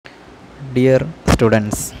Dear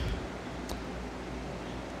students,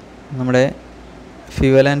 നമ്മുടെ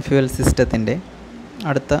fuel and fuel സിസ്റ്റത്തിൻ്റെ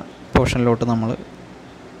അടുത്ത പോർഷനിലോട്ട് നമ്മൾ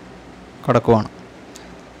കടക്കുവാണ്.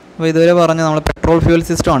 അപ്പോൾ ഇതുവരെ പറഞ്ഞ് നമ്മൾ പെട്രോൾ ഫ്യൂവൽ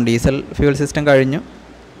സിസ്റ്റമാണ്. ഡീസൽ ഫ്യൂവൽ സിസ്റ്റം കഴിഞ്ഞു,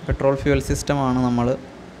 പെട്രോൾ ഫ്യൂവൽ സിസ്റ്റമാണ് നമ്മൾ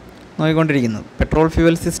നോക്കിക്കൊണ്ടിരിക്കുന്നത്. പെട്രോൾ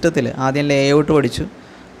ഫ്യൂവൽ സിസ്റ്റത്തിൽ ആദ്യം ലേ ഔട്ട് പഠിച്ചു,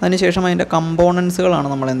 അതിനുശേഷം അതിൻ്റെ കമ്പോണൻസുകളാണ്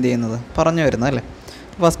നമ്മൾ എന്ത് ചെയ്യുന്നത് പറഞ്ഞു വരുന്നത് അല്ലേ.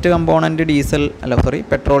 ഫസ്റ്റ് കമ്പോണൻറ്റ്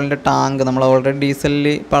പെട്രോളിൻ്റെ ടാങ്ക്. നമ്മൾ ഓൾറെഡി ഡീസലിൽ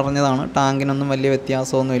പറഞ്ഞതാണ്, ടാങ്കിനൊന്നും വലിയ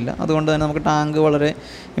വ്യത്യാസമൊന്നുമില്ല. അതുകൊണ്ട് തന്നെ നമുക്ക് ടാങ്ക് വളരെ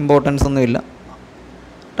ഇമ്പോർട്ടൻസ് ഒന്നുമില്ല,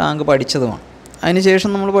 ടാങ്ക് പഠിച്ചതുമാണ്. അതിനുശേഷം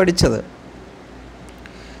നമ്മൾ പഠിച്ചത്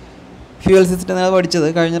ഫ്യൂവൽ സിസ്റ്റം പഠിച്ചത്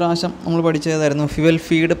കഴിഞ്ഞ പ്രാവശ്യം നമ്മൾ പഠിച്ചതായിരുന്നു ഫ്യൂവൽ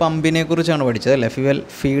ഫീഡ് പമ്പിനെ കുറിച്ചാണ് പഠിച്ചത് അല്ലേ. ഫ്യൂവൽ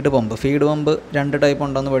ഫീഡ് പമ്പ് 2 ടൈപ്പ്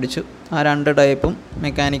ഉണ്ടെന്ന് പഠിച്ചു. ആ 2 ടൈപ്പും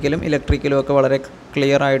മെക്കാനിക്കലും ഇലക്ട്രിക്കലും ഒക്കെ വളരെ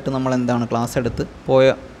ക്ലിയർ ആയിട്ട് നമ്മൾ ക്ലാസ് എടുത്ത് പോയ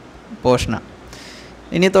പോർഷനാണ്.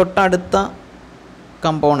 ഇനി തൊട്ടടുത്ത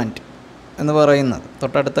കമ്പോണൻറ്റ്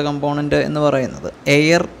എന്ന് പറയുന്നത്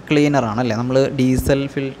എയർ ക്ലീനറാണ് അല്ലേ. നമ്മൾ ഡീസൽ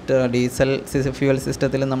ഫ്യൂവൽ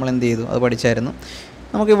സിസ്റ്റത്തിൽ നമ്മൾ എന്ത് ചെയ്തു, അത് പഠിച്ചായിരുന്നു.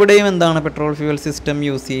 നമുക്കിവിടെയും എന്താണ് പെട്രോൾ ഫ്യൂവൽ സിസ്റ്റം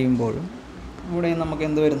യൂസ് ചെയ്യുമ്പോഴും ഇവിടെയും നമുക്ക്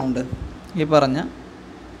എന്ത് വരുന്നുണ്ട്, ഈ പറഞ്ഞ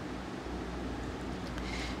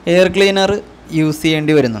എയർ ക്ലീനർ യൂസ്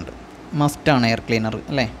ചെയ്യേണ്ടി വരുന്നുണ്ട്. മസ്റ്റാണ് എയർ ക്ലീനർ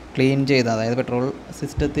അല്ലേ. ക്ലീൻ ചെയ്ത്, അതായത് പെട്രോൾ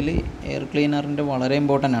സിസ്റ്റത്തിൽ എയർ ക്ലീനറിൻ്റെ വളരെ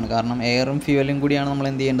ഇമ്പോർട്ടൻ്റ് ആണ്. കാരണം എയറും ഫ്യൂവലും കൂടിയാണ് നമ്മൾ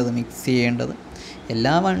എന്ത് ചെയ്യേണ്ടത്, മിക്സ് ചെയ്യേണ്ടത്.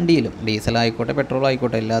 എല്ലാ വണ്ടിയിലും ഡീസൽ ആയിക്കോട്ടെ പെട്രോൾ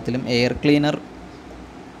ആയിക്കോട്ടെ എല്ലാത്തിലും എയർ ക്ലീനർ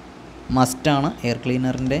മസ്റ്റാണ്. എയർ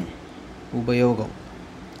ക്ലീനറിൻ്റെ ഉപയോഗം.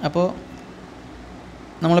 അപ്പോൾ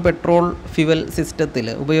നമ്മൾ പെട്രോൾ ഫ്യൂവൽ സിസ്റ്റത്തിൽ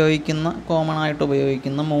കോമൺ ആയിട്ട്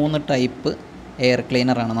ഉപയോഗിക്കുന്ന 3 ടൈപ്പ് എയർ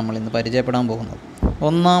ക്ലീനറാണ് നമ്മളിന്ന് പരിചയപ്പെടാൻ പോകുന്നത്.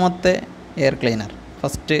 ഒന്നാമത്തെ air cleaner,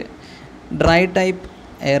 first dry type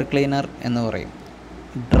air cleaner എന്ന് പറയും.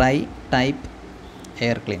 Dry type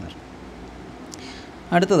air cleaner.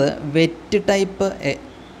 അടുത്തത് wet type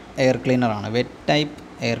air ക്ലീനറാണ്. Wet type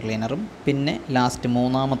air ക്ലീനറും പിന്നെ ലാസ്റ്റ്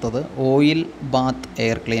മൂന്നാമത്തത് oil Baat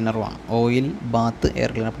air ക്ലീനറുമാണ്. Oil Baat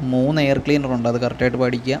air cleaner. അപ്പോൾ 3 എയർ ക്ലീനറുണ്ട്, അത് കറക്റ്റായിട്ട്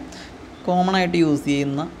പഠിക്കുക. കോമൺ ആയിട്ട് യൂസ്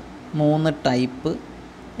ചെയ്യുന്ന 3 ടൈപ്പ്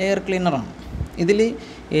എയർ ക്ലീനറാണ്. ഇതിൽ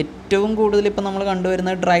ഏറ്റവും കൂടുതൽ ഇപ്പോൾ നമ്മൾ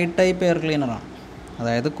കണ്ടുവരുന്നത് ഡ്രൈ ടൈപ്പ് എയർ ക്ലീനറാണ്.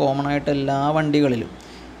 അതായത് കോമൺ ആയിട്ട് എല്ലാ വണ്ടികളിലും,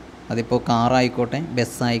 അതിപ്പോൾ കാറായിക്കോട്ടെ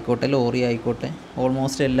ബസ്സായിക്കോട്ടെ ലോറി ആയിക്കോട്ടെ,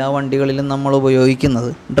 ഓൾമോസ്റ്റ് എല്ലാ വണ്ടികളിലും നമ്മൾ ഉപയോഗിക്കുന്നത്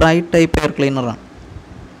ഡ്രൈ ടൈപ്പ് എയർ ക്ലീനറാണ്.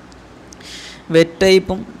 വെറ്റ്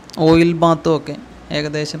ടൈപ്പും ഓയിൽ ബാത്തും ഒക്കെ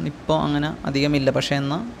ഏകദേശം ഇപ്പോൾ അങ്ങനെ അധികമില്ല, പക്ഷേ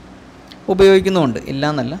എന്നാൽ ഉപയോഗിക്കുന്നുമുണ്ട്, ഇല്ല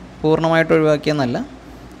എന്നല്ല, പൂർണ്ണമായിട്ട് ഒഴിവാക്കിയെന്നല്ല.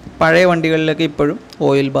 പഴയ വണ്ടികളിലൊക്കെ ഇപ്പോഴും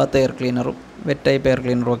oil Baat air ക്ലീനറും wet type air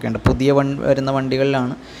ക്ലീനറും ഒക്കെ ഉണ്ട്. പുതിയ വരുന്ന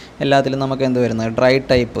വണ്ടികളിലാണ് എല്ലാത്തിലും നമുക്ക് എന്ത് വരുന്നത്, ഡ്രൈ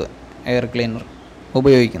ടൈപ്പ് എയർ ക്ലീനർ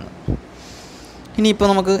ഉപയോഗിക്കുന്നത്. ഇനിയിപ്പോൾ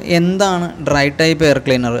നമുക്ക് എന്താണ് ഡ്രൈ ടൈപ്പ് എയർ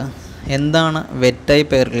ക്ലീനർ, എന്താണ് വെറ്റ്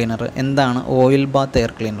ടൈപ്പ് എയർ ക്ലീനർ, എന്താണ് ഓയിൽ ബാത്ത്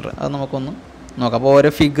എയർ ക്ലീനർ, അത് നമുക്കൊന്ന് നോക്കാം. അപ്പോൾ ഓരോ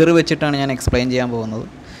ഫിഗർ വെച്ചിട്ടാണ് ഞാൻ എക്സ്പ്ലെയിൻ ചെയ്യാൻ പോകുന്നത്.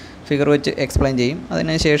 ഫിഗർ വെച്ച് എക്സ്പ്ലെയിൻ ചെയ്യും,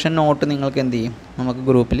 അതിന് ശേഷം നോട്ട് നിങ്ങൾക്ക് എന്ത് ചെയ്യും, നമുക്ക്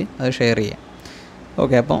ഗ്രൂപ്പിൽ അത് ഷെയർ ചെയ്യാം.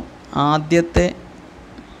 ഓക്കെ, അപ്പോൾ ആദ്യത്തെ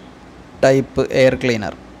type air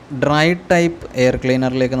cleaner dry type air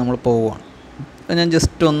ക്ലീനറിലേക്ക് നമ്മൾ പോവുകയാണ്. ഞാൻ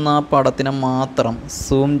ജസ്റ്റ് ഒന്ന് ആ പടത്തിനെ മാത്രം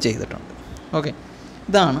സൂം ചെയ്തിട്ടുണ്ട്. ഓക്കെ,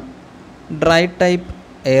 ഇതാണ് ഡ്രൈ ടൈപ്പ്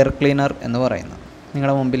എയർ ക്ലീനർ എന്ന് പറയുന്നത്.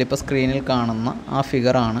 നിങ്ങളുടെ മുമ്പിൽ ഇപ്പോൾ സ്ക്രീനിൽ കാണുന്ന ആ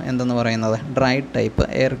ഫിഗറാണ് എന്തെന്ന് പറയുന്നത്, ഡ്രൈ ടൈപ്പ്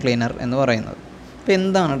എയർ ക്ലീനർ എന്ന് പറയുന്നത്. അപ്പോൾ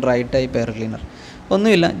എന്താണ് ഡ്രൈ ടൈപ്പ് എയർ ക്ലീനർ?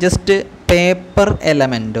 ഒന്നുമില്ല, ജസ്റ്റ് പേപ്പർ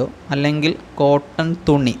എലമെൻറ്റോ അല്ലെങ്കിൽ കോട്ടൺ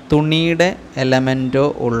തുണിയുടെ എലമെൻറ്റോ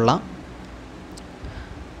ഉള്ള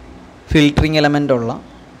ഫിൽറ്ററിങ് എലമെൻ്റുള്ള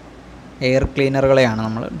എയർ ക്ലീനറുകളെയാണ്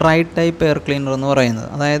നമ്മൾ ഡ്രൈ ടൈപ്പ് എയർ ക്ലീനർ എന്ന് പറയുന്നത്.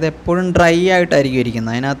 അതായത് എപ്പോഴും ഡ്രൈ ആയിട്ടായിരിക്കും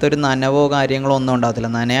ഇരിക്കുന്നത്, അതിനകത്തൊരു നനവോ കാര്യങ്ങളോ ഒന്നും ഉണ്ടാകത്തില്ല,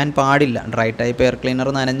 നനയാൻ പാടില്ല. ഡ്രൈ ടൈപ്പ് എയർ ക്ലീനർ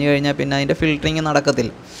നനഞ്ഞു കഴിഞ്ഞാൽ പിന്നെ അതിൻ്റെ ഫിൽറ്ററിങ്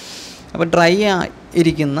നടക്കത്തില്ല. അപ്പോൾ ഡ്രൈ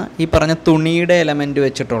ഇരിക്കുന്ന ഈ പറഞ്ഞ തുണിയുടെ എലമെൻറ്റ്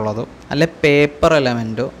വെച്ചിട്ടുള്ളതോ അല്ലെ പേപ്പർ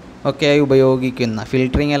എലമെൻറ്റോ ഒക്കെയായി ഉപയോഗിക്കുന്ന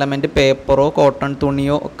ഫിൽറ്ററിങ് എലമെൻറ്റ് പേപ്പറോ കോട്ടൺ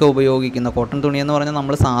തുണിയോ ഒക്കെ ഉപയോഗിക്കുന്ന, കോട്ടൺ തുണി എന്ന് പറഞ്ഞാൽ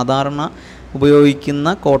നമ്മൾ സാധാരണ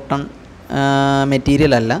ഉപയോഗിക്കുന്ന കോട്ടൺ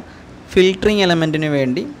മെറ്റീരിയൽ അല്ല, ഫിൽറ്ററിങ് എലമെൻറ്റിന്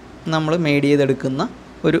വേണ്ടി നമ്മൾ മെയ്ഡ് ചെയ്തെടുക്കുന്ന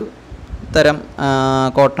ഒരു തരം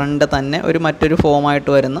കോട്ടണിൻ്റെ തന്നെ മറ്റൊരു ഫോമായിട്ട്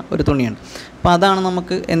വരുന്ന ഒരു തുണിയാണ്. അപ്പോൾ അതാണ്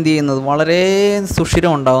നമുക്ക് എന്ത് ചെയ്യുന്നത്, വളരെ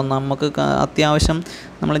സുഷിരം ഉണ്ടാവും. നമുക്ക് അത്യാവശ്യം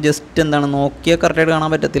നമ്മൾ ജസ്റ്റ് നോക്കിയാൽ കറക്റ്റായിട്ട്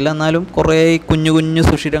കാണാൻ പറ്റത്തില്ല, എന്നാലും കുറേ കുഞ്ഞു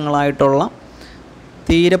സുഷിരങ്ങളായിട്ടുള്ള,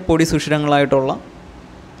 തീരെ പൊടി സുഷിരങ്ങളായിട്ടുള്ള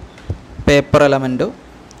പേപ്പർ എലമെൻറ്റോ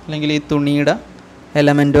അല്ലെങ്കിൽ ഈ തുണിയുടെ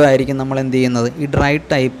എലമെൻറ്റോ ആയിരിക്കും നമ്മൾ എന്ത് ചെയ്യുന്നത്, ഈ ഡ്രൈ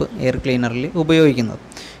ടൈപ്പ് എയർ ക്ലീനറിൽ ഉപയോഗിക്കുന്നത്.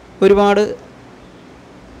 ഒരുപാട്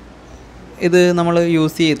ഇത് നമ്മൾ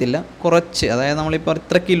യൂസ് ചെയ്യത്തില്ല, കുറച്ച്, അതായത് നമ്മളിപ്പോൾ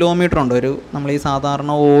ഇത്ര കിലോമീറ്റർ ഉണ്ട് നമ്മൾ ഈ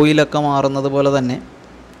സാധാരണ ഓയിലൊക്കെ മാറുന്നത് പോലെ തന്നെ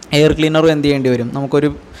എയർ ക്ലീനറും എന്ത് ചെയ്യേണ്ടി വരും, നമുക്കൊരു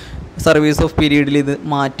സർവീസ് ഓഫ് പീരീഡിൽ ഇത്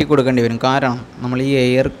മാറ്റി കൊടുക്കേണ്ടി വരും. കാരണം നമ്മൾ ഈ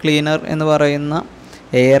എയർ ക്ലീനർ എന്ന് പറയുന്ന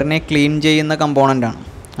എയറിനെ ക്ലീൻ ചെയ്യുന്ന കമ്പോണൻ്റാണ്.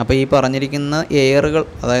 അപ്പോൾ ഈ പറഞ്ഞിരിക്കുന്ന എയറുകൾ,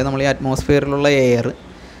 അതായത് നമ്മൾ ഈ അറ്റ്മോസ്ഫിയറിലുള്ള എയർ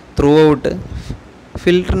ത്രൂ ഔട്ട്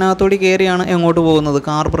ഫിൽറ്ററിനകത്തോടി കയറിയാണ് എങ്ങോട്ട് പോകുന്നത്?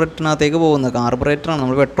 കാർബറേറ്ററിനകത്തേക്ക് പോകുന്നത്. കാർബറേറ്ററാണ്,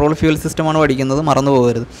 നമ്മൾ പെട്രോൾ ഫ്യൂൽ സിസ്റ്റമാണ് പഠിക്കുന്നത്, മറന്നു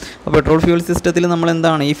പോകരുത്. അപ്പോൾ പെട്രോൾ ഫ്യൂൽ സിസ്റ്റത്തിൽ നമ്മൾ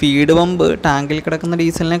എന്താണ്, ഈ ഫീഡ് പമ്പ് ടാങ്കിൽ കിടക്കുന്ന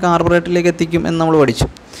ഡീസലിനെ കാർബറേറ്ററിലേക്ക് എത്തിക്കും എന്ന് നമ്മൾ പഠിച്ചു.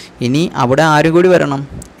 ഇനി അവിടെ ആരും കൂടി വരണം?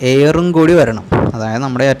 എയറും കൂടി വരണം. അതായത്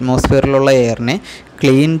നമ്മുടെ അറ്റ്മോസ്ഫിയറിലുള്ള എയറിനെ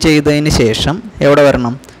ക്ലീൻ ചെയ്തതിന് ശേഷം എവിടെ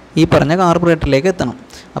വരണം? ഈ പറഞ്ഞ കാർബറേറ്ററിലേക്ക് എത്തണം.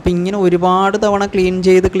 അപ്പോൾ ഇങ്ങനെ ഒരുപാട് തവണ ക്ലീൻ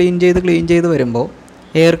ചെയ്ത് വരുമ്പോൾ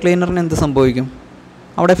എയർ ക്ലീനറിന് എന്ത് സംഭവിക്കും?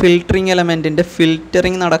 അവിടെ ഫിൽറ്ററിങ് എലമെൻറ്റിൻ്റെ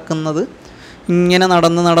ഫിൽറ്ററിങ് നടക്കുന്നത് ഇങ്ങനെ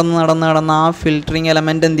നടന്ന് ആ ഫിൽറ്ററിങ്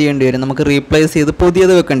എലമെൻറ്റ് എന്ത് ചെയ്യേണ്ടി വരും? നമുക്ക് റീപ്ലേസ് ചെയ്ത്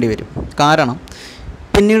പുതിയത് വെക്കേണ്ടി വരും. കാരണം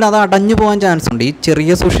പിന്നീട് അത് അടഞ്ഞു പോകാൻ ചാൻസ് ഉണ്ട്. ഈ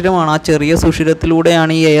ചെറിയ സുഷിരമാണ്, ആ ചെറിയ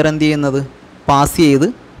സുഷിരത്തിലൂടെയാണ് ഈ എയർ എന്ത് ചെയ്യുന്നത്? പാസ് ചെയ്ത്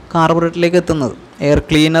കാർബറേറ്ററിലേക്ക് എത്തുന്നത്. എയർ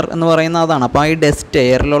ക്ലീനർ എന്ന് പറയുന്ന അതാണ്. അപ്പോൾ ഈ ഡസ്റ്റ്,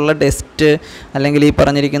 എയറിലുള്ള ഡസ്റ്റ് അല്ലെങ്കിൽ ഈ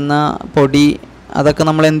പറഞ്ഞിരിക്കുന്ന പൊടി, അതൊക്കെ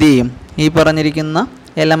നമ്മൾ എന്ത് ചെയ്യും? ഈ പറഞ്ഞിരിക്കുന്ന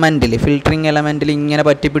എലമെൻറ്റിൽ, ഫിൽറ്ററിങ് എലമെൻറ്റിൽ ഇങ്ങനെ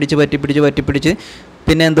പറ്റിപ്പിടിച്ച്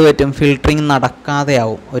പിന്നെ എന്ത് പറ്റും? ഫിൽറ്ററിങ് നടക്കാതെ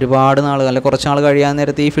ആവും. ഒരുപാട് നാൾ, അല്ലെങ്കിൽ കുറച്ച് നാൾ കഴിയാൻ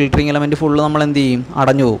നേരത്ത് ഈ ഫിൽറ്ററിങ് എലമെൻറ്റ് ഫുള്ള് നമ്മൾ എന്ത് ചെയ്യും?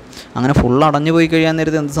 അടഞ്ഞു പോകും. അങ്ങനെ ഫുള്ള് അടഞ്ഞു പോയി കഴിയാൻ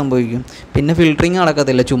നേരത്ത് എന്ത് സംഭവിക്കും? പിന്നെ ഫിൽറ്ററിങ്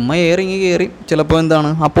നടക്കത്തില്ല, ചുമ്മാ എയറിങ് കയറി ചിലപ്പോൾ എന്താണ്,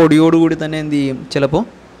 ആ പൊടിയോടുകൂടി തന്നെ എന്ത് ചെയ്യും? ചിലപ്പോൾ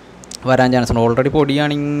വരാൻ ചാൻസ് ഉണ്ട്. ഓൾറെഡി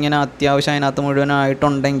പൊടിയാണ് ഇങ്ങനെ അത്യാവശ്യം അതിനകത്ത്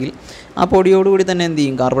മുഴുവനായിട്ടുണ്ടെങ്കിൽ ആ പൊടിയോടുകൂടി തന്നെ എന്ത്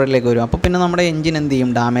ചെയ്യും? കാർബറേറ്ററിലേക്ക് വരും. അപ്പോൾ പിന്നെ നമ്മുടെ എൻജിൻ എന്ത് ചെയ്യും?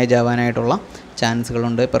 ഡാമേജ് ആവാനായിട്ടുള്ള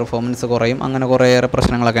ചാൻസുകളുണ്ട്, പെർഫോമൻസ് കുറയും, അങ്ങനെ കുറേയേറെ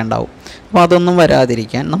പ്രശ്നങ്ങളൊക്കെ ഉണ്ടാവും. അപ്പോൾ അതൊന്നും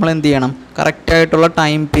വരാതിരിക്കാൻ നമ്മൾ എന്ത് ചെയ്യണം? കറക്റ്റായിട്ടുള്ള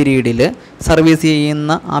ടൈം പീരീഡിൽ, സർവീസ്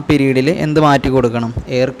ചെയ്യുന്ന ആ പീരീഡിൽ എന്ത് മാറ്റി കൊടുക്കണം?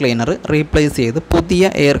 എയർ ക്ലീനർ റീപ്ലേസ് ചെയ്ത്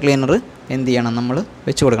പുതിയ എയർ ക്ലീനർ എന്ത് ചെയ്യണം? നമ്മൾ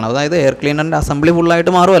വെച്ച് കൊടുക്കണം. അതായത് എയർ ക്ലീനറിൻ്റെ അസംബ്ലി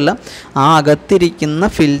ഫുള്ളായിട്ട് മാറുമല്ല, ആ അകത്തിരിക്കുന്ന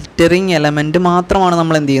ഫിൽറ്ററിങ് എലമെൻറ്റ് മാത്രമാണ്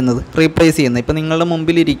നമ്മൾ എന്ത് ചെയ്യുന്നത്? റീപ്ലേസ് ചെയ്യുന്നത്. ഇപ്പോൾ നിങ്ങളുടെ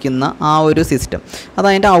മുമ്പിലിരിക്കുന്ന ആ ഒരു സിസ്റ്റം,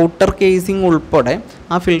 അതതിൻ്റെ ഔട്ടർ കേസിങ് ഉൾപ്പെടെ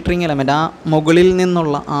ആ ഫിൽറ്ററിങ് എലമെൻറ്റ്, ആ മുകളിൽ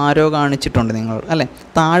നിന്നുള്ള ആരോ കാണിച്ചിട്ടുണ്ട് നിങ്ങൾ അല്ലേ?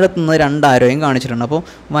 താഴത്തുനിന്ന് 2 ആരോയും കാണിച്ചിട്ടുണ്ട്. അപ്പോൾ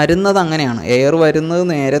വരുന്നത് അങ്ങനെയാണ്, എയർ വരുന്നത്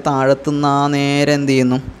നേരെ താഴത്തുനിന്ന് ആ നേരെ എന്ത്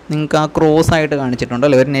ചെയ്യുന്നു? നിങ്ങൾക്ക് ആ ക്രോസ് ആയിട്ട് കാണിച്ചിട്ടുണ്ട്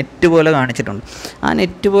അല്ലേ? ഒരു നെറ്റ് പോലെ കാണിച്ചിട്ടുണ്ട്. ആ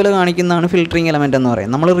നെറ്റ് പോലെ കാണിക്കുന്നതാണ് ഫിൽറ്ററിങ് എലമെൻറ്റ് എന്ന്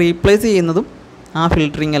പറയുന്നത്. നമ്മൾ റീപ്ലേസ് ചെയ്യുന്നതും ആ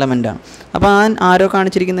ഫിൽറ്ററിങ് എലമെൻറ്റാണ്. അപ്പോൾ ആ ആരോ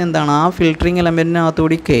കാണിച്ചിരിക്കുന്നത് എന്താണ്? ആ ഫിൽറ്ററിങ്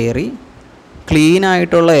എലമെൻറ്റിനകത്തുകൂടി കയറി ക്ലീൻ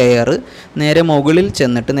ആയിട്ടുള്ള എയർ നേരെ മുകളിൽ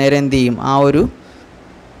ചെന്നിട്ട് നേരെ എന്ത് ചെയ്യും? ആ ഒരു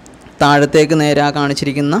താഴത്തേക്ക് നേരെ ആ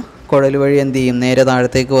കാണിച്ചിരിക്കുന്ന കുഴൽ വഴി എന്ത് ചെയ്യും? നേരെ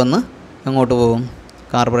താഴത്തേക്ക് വന്ന് എങ്ങോട്ട് പോകും?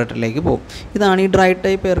 കാർബറേറ്ററിലേക്ക് പോകും. ഇതാണ് ഈ ഡ്രൈ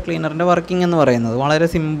ടൈപ്പ് എയർ ക്ലീനറിൻ്റെ വർക്കിംഗ് എന്ന് പറയുന്നത്. വളരെ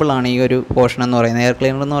സിമ്പിളാണ് ഈ ഒരു പോർഷൻ എന്ന് പറയുന്നത്. എയർ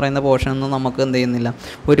ക്ലീനർ എന്ന് പറയുന്ന പോർഷനൊന്നും നമുക്ക് എന്ത് ചെയ്യുന്നില്ല,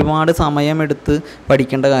 ഒരുപാട് സമയമെടുത്ത്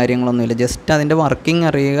പഠിക്കേണ്ട കാര്യങ്ങളൊന്നുമില്ല. ജസ്റ്റ് അതിൻ്റെ വർക്കിംഗ്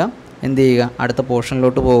അറിയുക, എന്ത് ചെയ്യുക, അടുത്ത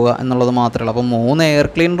പോർഷനിലോട്ട് പോവുക എന്നുള്ളത് മാത്രമേ ഉള്ളൂ. അപ്പോൾ 3 എയർ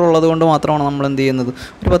ക്ലീനർ ഉള്ളത് കൊണ്ട് മാത്രമാണ് നമ്മൾ എന്ത് ചെയ്യുന്നത്,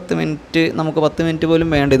 ഒരു 10 മിനിറ്റ്, നമുക്ക് 10 മിനിറ്റ് പോലും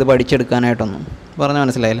വേണ്ട ഇത് പഠിച്ചെടുക്കാനായിട്ടൊന്നും. പറഞ്ഞാൽ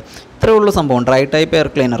മനസ്സിലായില്ല? ഇത്രയേ ഉള്ളൂ സംഭവം. ഡ്രൈ ടൈപ്പ് എയർ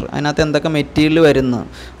ക്ലീനർ, അതിനകത്ത് എന്തൊക്കെ മെറ്റീരിയൽ വരുന്നു,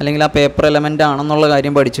 അല്ലെങ്കിൽ ആ പേപ്പർ എലമെൻ്റ് ആണെന്നുള്ള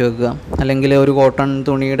കാര്യം പഠിച്ചു വെക്കുക. അല്ലെങ്കിൽ ഒരു കോട്ടൺ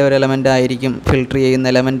തുണിയുടെ ഒരു എലമെൻ്റ് ആയിരിക്കും ഫിൽറ്റർ ചെയ്യുന്ന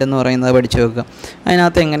എലമെൻ്റ് എന്ന് പറയുന്നത് പഠിച്ചു വെക്കുക.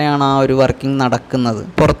 അതിനകത്ത് എങ്ങനെയാണ് ആ ഒരു വർക്കിംഗ് നടക്കുന്നത്.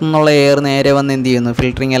 പുറത്തുനിന്നുള്ള എയർ നേരെ വന്ന് എന്ത് ചെയ്യുന്നു,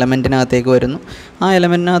 ഫിൽറ്ററിങ് എലമെൻറ്റിനകത്തേക്ക് വരുന്നു. ആ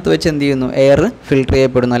എലമെൻറ്റിനകത്ത് വെച്ച് എന്ത് ചെയ്യുന്നു, എയർ ഫിൽറ്റർ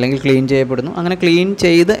ചെയ്യപ്പെടുന്നു അല്ലെങ്കിൽ ക്ലീൻ ചെയ്യപ്പെടുന്നു. അങ്ങനെ ക്ലീൻ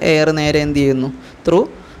ചെയ്ത് എയർ നേരെ എന്ത് ചെയ്യുന്നു, ത്രൂ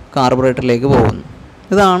കാർബറേറ്ററിലേക്ക് പോകുന്നു.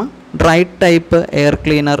 ഇതാണ് ഡ്രൈ ടൈപ്പ് എയർ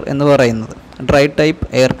ക്ലീനർ എന്ന് പറയുന്നത്. ഡ്രൈ ടൈപ്പ്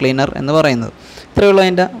എയർ ക്ലീനർ എന്ന് പറയുന്നത് ഇത്രയുള്ള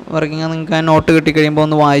അതിൻ്റെ വർക്കിംഗ്. നിങ്ങൾക്ക് ആ നോട്ട് കിട്ടിക്കഴിയുമ്പോൾ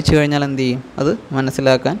ഒന്ന് വായിച്ചു കഴിഞ്ഞാൽ എന്ത് ചെയ്യും, അത്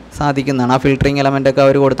മനസ്സിലാക്കാൻ സാധിക്കുന്നതാണ്. ആ ഫിൽറ്ററിങ് എലമെൻ്റൊക്കെ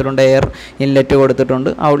അവർ കൊടുത്തിട്ടുണ്ട്, എയർ ഇൻലെറ്റ് കൊടുത്തിട്ടുണ്ട്,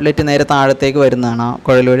 ഔട്ട്ലെറ്റ് നേരെ താഴത്തേക്ക് വരുന്നതാണ്, ആ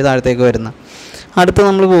കുഴൽ വഴി താഴത്തേക്ക് വരുന്നത്. അടുത്ത്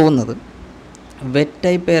നമ്മൾ പോകുന്നത് വെറ്റ്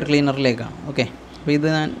ടൈപ്പ് എയർ ക്ലീനറിലേക്കാണ്. ഓക്കെ, അപ്പോൾ ഇത്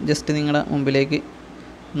ഞാൻ ജസ്റ്റ് നിങ്ങളുടെ മുമ്പിലേക്ക്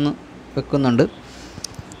ഒന്ന് വെക്കുന്നുണ്ട്.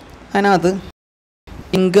 അതിനകത്ത്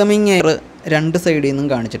ഇൻകമിങ് എയർ 2 സൈഡിൽ നിന്നും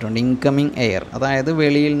കാണിച്ചിട്ടുണ്ട്. ഇൻകമിങ് എയർ അതായത്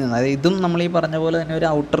വെളിയിൽ നിന്ന്, അതായത് ഇതും നമ്മൾ ഈ പറഞ്ഞ പോലെ തന്നെ ഒരു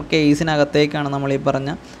ഔട്ടർ കേസിനകത്തേക്കാണ് നമ്മൾ ഈ പറഞ്ഞ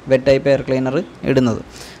വെറ്റ് ടൈപ്പ് എയർ ക്ലീനർ ഇടുന്നത്.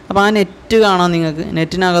 അപ്പോൾ ആ നെറ്റ് കാണാൻ നിങ്ങൾക്ക്,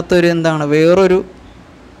 നെറ്റിനകത്തൊരു എന്താണ്, വേറൊരു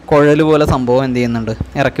കുഴൽ പോലെ സംഭവം എന്ത് ചെയ്യുന്നുണ്ട്,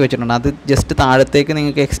 ഇറക്കി വെച്ചിട്ടുണ്ട്. അത് ജസ്റ്റ് താഴത്തേക്ക്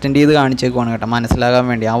നിങ്ങൾക്ക് എക്സ്റ്റെൻഡ് ചെയ്ത് കാണിച്ചേക്കുവാണ് കേട്ടോ, മനസ്സിലാകാൻ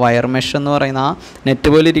വേണ്ടി. ആ വയർ മെഷ് എന്ന് പറയുന്ന, ആ നെറ്റ്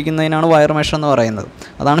പോലെ ഇരിക്കുന്നതിനാണ് വയർ മെഷ് എന്ന് പറയുന്നത്.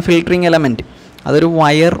 അതാണ് ഫിൽറ്ററിങ് എലമെൻറ്റ്. അതൊരു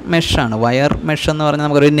വയർ മെഷാണ്. വയർ മെഷ് എന്ന് പറഞ്ഞാൽ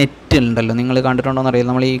നമുക്കൊരു നെറ്റ് ഉണ്ടല്ലോ, നിങ്ങൾ കണ്ടിട്ടുണ്ടോ എന്നറിയില്ല,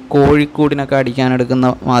 നമ്മൾ ഈ കോഴിക്കൂടിനൊക്കെ അടിക്കാനെടുക്കുന്ന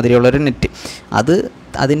മാതിരിയുള്ളൊരു നെറ്റ്.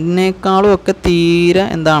 അതിനേക്കാളും ഒക്കെ തീരെ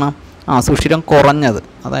എന്താണ്, സുഷിരം കുറഞ്ഞത്,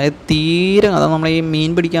 അതായത് തീരെ, അതായത് നമ്മൾ ഈ മീൻ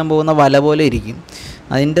പിടിക്കാൻ പോകുന്ന വല പോലെ ഇരിക്കും.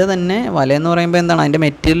 അതിൻ്റെ തന്നെ വലയെന്ന് പറയുമ്പോൾ എന്താണ്, അതിൻ്റെ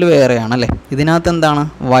മെറ്റീരിയൽ വേറെയാണ് അല്ലേ. ഇതിനകത്ത് എന്താണ്,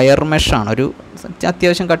 വയർ മെഷാണ്. ഒരു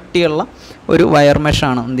അത്യാവശ്യം കട്ടിയുള്ള ഒരു വയർ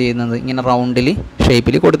മെഷാണ് എന്ത് ചെയ്യുന്നത്, ഇങ്ങനെ റൗണ്ടിൽ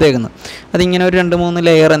ഷേപ്പിൽ കൊടുത്തേക്കുന്നത്. അതിങ്ങനെ ഒരു 2-3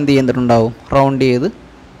 ലെയർ എന്ത് ചെയ്തിട്ടുണ്ടാവും, റൗണ്ട് ചെയ്ത്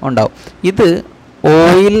ഉണ്ടാവും. ഇത്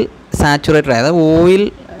ഓയിൽ സാച്ചുറേറ്റഡ്, അതായത് ഓയിൽ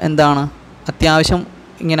എന്താണ്, അത്യാവശ്യം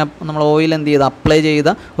ഇങ്ങനെ നമ്മൾ ഓയിൽ എന്ത് ചെയ്ത് അപ്ലൈ ചെയ്ത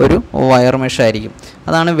ഒരു വയർ മെഷ് ആയിരിക്കും.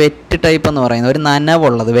 അതാണ് വെറ്റ് ടൈപ്പ് എന്ന് പറയുന്നത്. ഒരു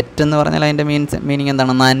നനവുള്ളത്. വെറ്റ് എന്ന് പറഞ്ഞാൽ അതിൻ്റെ മീനിങ്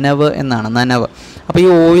എന്താണ്? നനവ് എന്നാണ്. നനവ്. അപ്പോൾ ഈ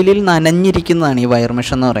ഓയിലിൽ നനഞ്ഞിരിക്കുന്നതാണ് ഈ വയർ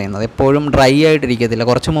മെഷ് എന്ന് പറയുന്നത്. എപ്പോഴും ഡ്രൈ ആയിട്ടിരിക്കത്തില്ല.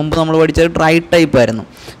 കുറച്ച് മുമ്പ് നമ്മൾ പഠിച്ചത് ഡ്രൈ ടൈപ്പ് ആയിരുന്നു.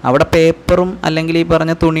 അവിടെ പേപ്പറും അല്ലെങ്കിൽ ഈ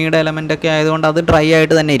പറഞ്ഞ തുണിയുടെ എലമെൻ്റൊക്കെ ആയതുകൊണ്ട് അത് ഡ്രൈ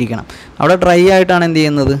ആയിട്ട് തന്നെ ഇരിക്കണം. അവിടെ ഡ്രൈ ആയിട്ടാണ് എന്ത്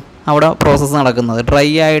ചെയ്യുന്നത്? അവിടെ പ്രോസസ്സ് നടക്കുന്നത്. ഡ്രൈ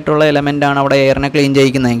ആയിട്ടുള്ള എലമെൻ്റാണ് അവിടെ എയറിനെ ക്ലീൻ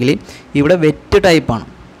ചെയ്യിക്കുന്നതെങ്കിൽ ഇവിടെ വെറ്റ് ടൈപ്പാണ്.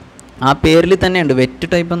 ആ പേരിൽ തന്നെയുണ്ട്. വെറ്റ്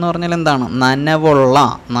ടൈപ്പ് എന്ന് പറഞ്ഞാൽ എന്താണ്?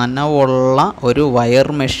 നനവുള്ള ഒരു വയർ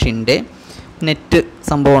മെഷിൻ്റെ നെറ്റ്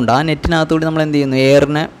സംഭവമുണ്ട്. ആ നെറ്റിനകത്തുകൂടി നമ്മൾ എന്ത് ചെയ്യുന്നു?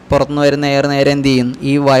 എയറിനെ പുറത്തുനിന്ന് വരുന്ന എയർ നേരെ എന്ത് ചെയ്യും?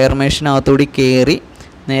 ഈ വയർ മെഷിനകത്തുകൂടി കയറി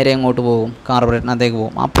നേരെ അങ്ങോട്ട് പോകും, കാർബറേറ്ററിനകത്തേക്ക്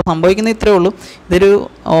പോകും. അപ്പോൾ സംഭവിക്കുന്നത് ഇത്രയേ ഉള്ളൂ. ഇതൊരു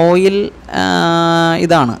ഓയിൽ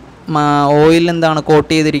ഇതാണ്, ഓയിൽ എന്താണ്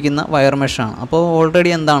കോട്ട് ചെയ്തിരിക്കുന്ന വയർ മെഷാണ്. അപ്പോൾ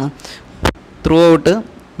ഓൾറെഡി എന്താണ് ത്രൂ ഔട്ട്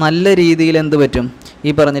നല്ല രീതിയിൽ എന്ത് പറ്റും?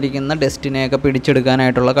 ഈ പറഞ്ഞിരിക്കുന്ന ഡസ്റ്റിനെയൊക്കെ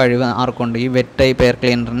പിടിച്ചെടുക്കാനായിട്ടുള്ള കഴിവ് ആർക്കുണ്ട്? ഈ വെറ്റ് ടൈപ്പ് എയർ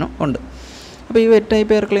ക്ലീനറിനും ഉണ്ട്. അപ്പോൾ ഈ വെറ്റ്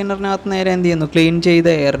ടൈപ്പ് എയർ ക്ലീനറിനകത്ത് നേരെ എന്ത് ചെയ്യുന്നു? ക്ലീൻ ചെയ്ത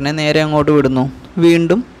എയറിനെ നേരെ അങ്ങോട്ട് വിടുന്നു.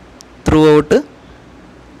 വീണ്ടും ത്രൂ ഔട്ട്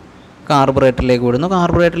കാർബറേറ്ററിലേക്ക് വിടുന്നു.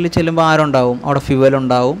 കാർബറേറ്ററിൽ ചെല്ലുമ്പോൾ ആരുണ്ടാവും? അവിടെ ഫ്യൂവൽ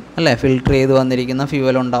ഉണ്ടാവും, അല്ലേ? ഫിൽട്ടർ ചെയ്ത് വന്നിരിക്കുന്ന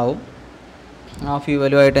ഫ്യൂവൽ ഉണ്ടാവും. ആ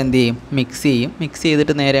ഫ്യൂവലുമായിട്ട് എന്ത് ചെയ്യും? മിക്സ് ചെയ്യും. മിക്സ്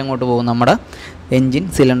ചെയ്തിട്ട് നേരെ അങ്ങോട്ട് പോകും, നമ്മുടെ എൻജിൻ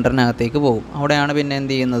സിലിണ്ടറിനകത്തേക്ക് പോകും. അവിടെയാണ് പിന്നെ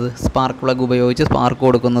എന്ത് ചെയ്യുന്നത്? സ്പാർക്ക് പ്ലഗ് ഉപയോഗിച്ച് സ്പാർക്ക്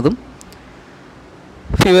കൊടുക്കുന്നതും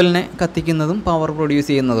ഫ്യൂവലിനെ കത്തിക്കുന്നതും പവർ പ്രൊഡ്യൂസ്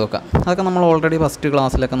ചെയ്യുന്നതും ഒക്കെ. അതൊക്കെ നമ്മൾ ഓൾറെഡി ഫസ്റ്റ്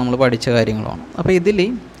ക്ലാസ്സിലൊക്കെ നമ്മൾ പഠിച്ച കാര്യങ്ങളാണ്. അപ്പോൾ ഇതിൽ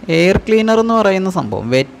എയർ ക്ലീനർ എന്ന് പറയുന്ന സംഭവം,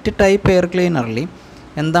 വെറ്റ് ടൈപ്പ് എയർ ക്ലീനറിൽ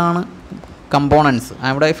എന്താണ് കമ്പോണൻസ്?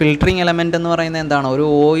 അവിടെ ഫിൽറ്ററിങ് എലമെൻ്റ് എന്ന് പറയുന്നത് എന്താണ്? ഒരു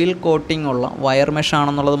ഓയിൽ കോട്ടിംഗ് ഉള്ള വയർ മെഷ്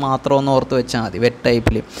ആണെന്നുള്ളത് മാത്രം ഒന്ന് ഓർത്ത് വെച്ചാൽ മതി. വെറ്റ്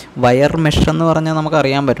ടൈപ്പിൽ വയർ മെഷ് എന്ന് പറഞ്ഞാൽ നമുക്ക്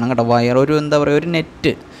അറിയാൻ പറ്റണം കേട്ടോ. വയർ ഒരു എന്താ പറയുക, ഒരു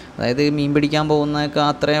നെറ്റ്, അതായത് മീൻ പിടിക്കാൻ പോകുന്നതൊക്കെ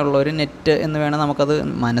അത്രയേ ഉള്ള ഒരു നെറ്റ് എന്ന് വേണം നമുക്കത്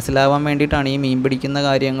മനസ്സിലാവാൻ വേണ്ടിയിട്ടാണ് ഈ മീൻ പിടിക്കുന്ന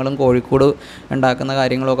കാര്യങ്ങളും കോഴിക്കോട് ഉണ്ടാക്കുന്ന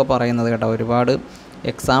കാര്യങ്ങളൊക്കെ പറയുന്നത് കേട്ടോ. ഒരുപാട്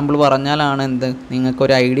എക്സാമ്പിൾ പറഞ്ഞാലാണ്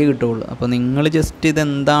നിങ്ങൾക്കൊരു ഐഡിയ കിട്ടുകയുള്ളൂ. അപ്പോൾ നിങ്ങൾ ജസ്റ്റ്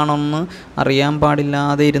ഇതെന്താണെന്ന് അറിയാൻ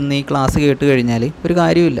പാടില്ലാതെ ഇരുന്ന് ഈ ക്ലാസ് കേട്ട് കഴിഞ്ഞാൽ ഒരു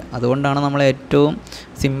കാര്യമില്ല. അതുകൊണ്ടാണ് നമ്മൾ ഏറ്റവും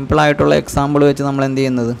സിമ്പിളായിട്ടുള്ള എക്സാമ്പിൾ വെച്ച് നമ്മൾ എന്ത്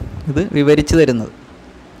ചെയ്യുന്നത്? ഇത് വിവരിച്ച് തരുന്നത്.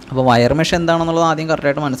 അപ്പോൾ വയർ മെഷ് എന്താണെന്നുള്ളത് ആദ്യം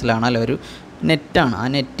കറക്റ്റായിട്ട് മനസ്സിലാണ്, അല്ല? ഒരു നെറ്റാണ്. ആ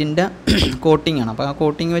നെറ്റിൻ്റെ കോട്ടിങ്ങാണ്. അപ്പോൾ ആ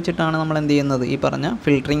കോട്ടിങ് വെച്ചിട്ടാണ് നമ്മൾ എന്ത് ചെയ്യുന്നത്? ഈ പറഞ്ഞ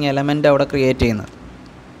ഫിൽറ്ററിങ് എലമെൻ്റ് അവിടെ ക്രിയേറ്റ് ചെയ്യുന്നത്.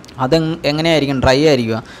 അത് എങ്ങനെയായിരിക്കും? ഡ്രൈ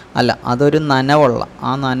ആയിരിക്കുക? അല്ല, അതൊരു നനവുള്ള,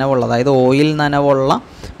 അതായത് ഓയിൽ നനവുള്ള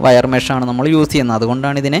വയർ മെഷാണ് നമ്മൾ യൂസ് ചെയ്യുന്നത്.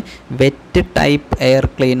 അതുകൊണ്ടാണ് ഇതിനെ വെറ്റ് ടൈപ്പ് എയർ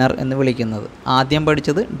ക്ലീനർ എന്ന് വിളിക്കുന്നത്. ആദ്യം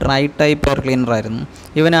പഠിച്ചത് ഡ്രൈ ടൈപ്പ് എയർ ക്ലീനർ ആയിരുന്നു.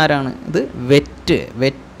 ഇവനാരാണ്? ഇത്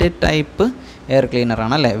വെറ്റ് ടൈപ്പ് എയർ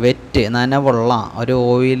ക്ലീനറാണ്, അല്ലേ? വെറ്റ് നനവുള്ള ഒരു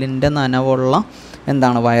ഓയിലിൻ്റെ നനവുള്ള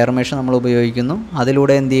എന്താണ് വയർ മെഷ് നമ്മൾ ഉപയോഗിക്കുന്നു.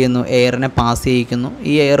 അതിലൂടെ എന്ത് ചെയ്യുന്നു? എയറിനെ പാസ് ചെയ്യിക്കുന്നു.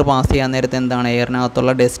 ഈ എയർ പാസ് ചെയ്യാൻ നേരത്തെ എന്താണ്?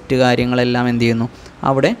 എയറിനകത്തുള്ള ഡസ്റ്റ് കാര്യങ്ങളെല്ലാം എന്ത് ചെയ്യുന്നു?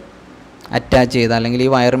 അവിടെ അറ്റാച്ച് ചെയ്ത് അല്ലെങ്കിൽ ഈ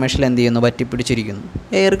വയർ മെഷിൽ എന്ത് ചെയ്യുന്നു? പറ്റിപ്പിടിച്ചിരിക്കുന്നു.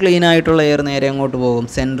 എയർ ക്ലീൻ ആയിട്ടുള്ള എയർ നേരെ അങ്ങോട്ട് പോകും.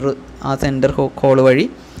 സെൻറ്റർ ഹോൾ വഴി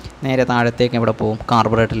നേരെ താഴത്തേക്ക് എവിടെ പോകും?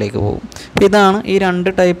 കാർബറേറ്ററിലേക്ക് പോകും. ഇതാണ് ഈ രണ്ട്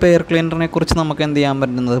ടൈപ്പ് എയർ ക്ലീനറിനെ കുറിച്ച് നമുക്ക് എന്ത് ചെയ്യാൻ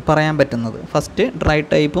പറ്റുന്നത്? പറയാൻ പറ്റുന്നത്. ഫസ്റ്റ് ഡ്രൈ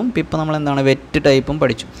ടൈപ്പും ഇപ്പോൾ നമ്മൾ എന്താണ് വെറ്റ് ടൈപ്പും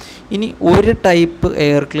പഠിച്ചു. ഇനി ഒരു ടൈപ്പ്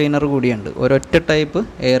എയർ ക്ലീനർ കൂടിയുണ്ട്. ഒരൊറ്റ ടൈപ്പ്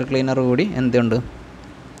എയർ ക്ലീനർ കൂടി എന്തുണ്ട്?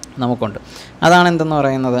 നമുക്കുണ്ട്. അതാണ് എന്തെന്ന്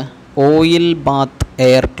പറയുന്നത്? ഓയിൽ ബാത്ത്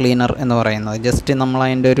എയർ ക്ലീനർ എന്ന് പറയുന്നത്. ജസ്റ്റ് നമ്മൾ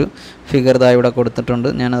അതിൻ്റെ ഒരു ഫിഗർ ഇതാ ഇവിടെ കൊടുത്തിട്ടുണ്ട്.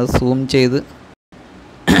 ഞാനത് സൂം ചെയ്ത്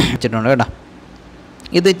വെച്ചിട്ടുണ്ട് കേട്ടോ.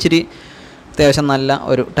 ഇത് ഇച്ചിരി അത്യാവശ്യം നല്ല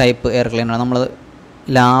ഒരു ടൈപ്പ് എയർ ക്ലീനർ. നമ്മൾ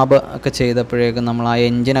ലാബ് ഒക്കെ ചെയ്തപ്പോഴേക്കും നമ്മൾ ആ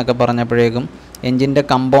എൻജിനൊക്കെ പറഞ്ഞപ്പോഴേക്കും എൻജിൻ്റെ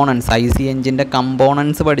കമ്പോണൻസ്, IC എൻജിൻ്റെ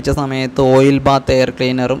കമ്പോണൻസ് പഠിച്ച സമയത്ത് ഓയിൽ ബാത്ത് എയർ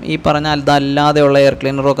ക്ലീനറും ഈ പറഞ്ഞ അതല്ലാതെയുള്ള എയർ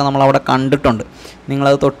ക്ലീനറും ഒക്കെ നമ്മളവിടെ കണ്ടിട്ടുണ്ട്.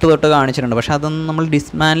 നിങ്ങളത് തൊട്ട് കാണിച്ചിട്ടുണ്ട്. പക്ഷേ അതൊന്നും നമ്മൾ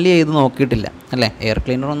ഡിസ്മാൻഡിൽ ചെയ്ത് നോക്കിയിട്ടില്ല, അല്ലേ? എയർ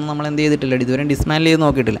ക്ലീനറൊന്നും നമ്മൾ എന്ത് ചെയ്തിട്ടില്ല, ഇതുവരെ ഡിസ്മാൻഡിൽ ചെയ്ത്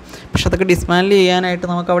നോക്കിയിട്ടില്ല. പക്ഷെ അതൊക്കെ ഡിസ്മാൻഡിൽ ചെയ്യാനായിട്ട്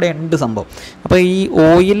നമുക്ക് അവിടെ ഉണ്ട് സംഭവം. അപ്പോൾ ഈ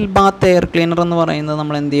ഓയിൽ ബാത്ത് എയർ ക്ലീനർ എന്ന് പറയുന്നത്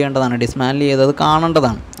നമ്മൾ എന്ത് ചെയ്യേണ്ടതാണ്? ഡിസ്മാൻഡിൽ ചെയ്തത്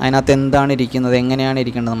കാണേണ്ടതാണ്. അതിനകത്ത് എന്താണ് ഇരിക്കുന്നത്, എങ്ങനെയാണ്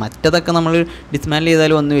ഇരിക്കേണ്ടത്. മറ്റതൊക്കെ നമ്മൾ ഡിസ്മാൻഡിൽ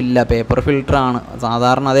ചെയ്താലും ഒന്നുമില്ല, പേപ്പർ ഫിൽറ്ററാണ്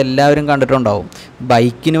സാധാരണ. അതെല്ലാവരും കണ്ടിട്ടുണ്ടാവും.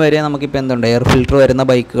 ബൈക്കിന് വരെ നമുക്കിപ്പോൾ എന്തുണ്ട്? എയർ ഫിൽറ്റർ വരുന്ന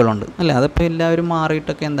ബൈക്കുകളുണ്ട്, അല്ലേ? അതിപ്പോൾ എല്ലാവരും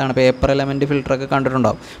മാറിയിട്ടൊക്കെ എന്താണ് പേപ്പർ എലമെൻറ്റ് ഫിൽറ്ററൊക്കെ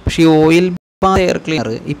കണ്ടിട്ടുണ്ടാവും. പക്ഷേ ഈ ഓയിൽ ബാത്ത് എയർ ക്ലീനർ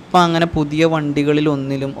ഇപ്പം അങ്ങനെ പുതിയ വണ്ടികളിൽ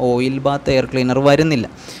ഒന്നിലും ഓയിൽ ബാത്ത് എയർ ക്ലീനർ വരുന്നില്ല.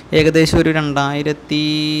 ഏകദേശം ഒരു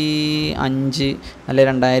 2005 അല്ലെ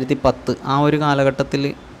 2010 ആ ഒരു കാലഘട്ടത്തിൽ,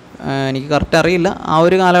 എനിക്ക് കറക്റ്റ് അറിയില്ല, ആ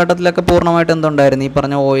ഒരു കാലഘട്ടത്തിലൊക്കെ പൂർണ്ണമായിട്ട് എന്തുണ്ടായിരുന്നു? ഈ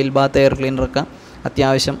പറഞ്ഞ ഓയിൽ ബാത്ത് എയർ ക്ലീനറൊക്കെ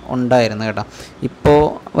അത്യാവശ്യം ഉണ്ടായിരുന്നു കേട്ടോ. ഇപ്പോൾ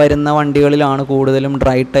വരുന്ന വണ്ടികളിലാണ് കൂടുതലും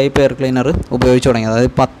ഡ്രൈ ടൈപ്പ് എയർ ക്ലീനർ ഉപയോഗിച്ച് തുടങ്ങിയത്.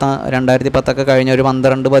 അതായത് 2010 കഴിഞ്ഞ് ഒരു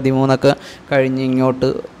 12-13 കഴിഞ്ഞ് ഇങ്ങോട്ട്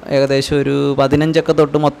ഏകദേശം ഒരു 15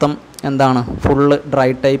 തൊട്ട് മൊത്തം എന്താണ് ഫുള്ള് ഡ്രൈ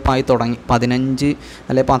ടൈപ്പായി തുടങ്ങി. 15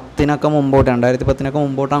 അല്ലെ 10 മുമ്പോട്ട്, 2010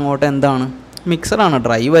 മുമ്പോട്ട് അങ്ങോട്ട് എന്താണ് മിക്സഡാണ്.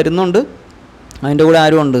 ഡ്രൈ വരുന്നുണ്ട്, അതിൻ്റെ കൂടെ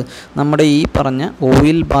ആരുമുണ്ട്, നമ്മുടെ ഈ പറഞ്ഞ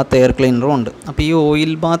ഓയിൽ ബാത്ത് എയർ ക്ലീനറും ഉണ്ട്. അപ്പോൾ ഈ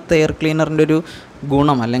ഓയിൽ ബാത്ത് എയർ ക്ലീനറിൻ്റെ ഒരു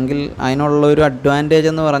ഗുണം അല്ലെങ്കിൽ അതിനുള്ളൊരു അഡ്വാൻറ്റേജ്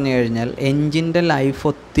എന്ന് പറഞ്ഞു കഴിഞ്ഞാൽ എൻജിൻ്റെ ലൈഫ്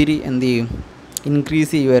ഒത്തിരി എന്ത് ചെയ്യും,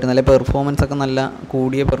 ഇൻക്രീസ് ചെയ്യുമായിരുന്നു. അല്ലെങ്കിൽ പെർഫോമൻസ് ഒക്കെ നല്ല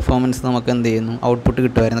കൂടിയ പെർഫോമൻസ് നമുക്ക് എന്ത് ചെയ്യുന്നു, ഔട്ട്പുട്ട്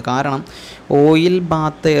കിട്ടുമായിരുന്നു. കാരണം ഓയിൽ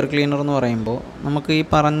ബാത്ത് എയർ ക്ലീനർ എന്ന് പറയുമ്പോൾ നമുക്ക് ഈ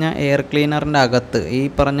പറഞ്ഞ എയർ ക്ലീനറിൻ്റെ അകത്ത് ഈ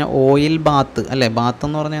പറഞ്ഞ ഓയിൽ ബാത്ത് അല്ലേ, ബാത്ത്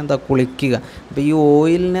എന്ന് പറഞ്ഞാൽ എന്താ, കുളിക്കുക. അപ്പോൾ ഈ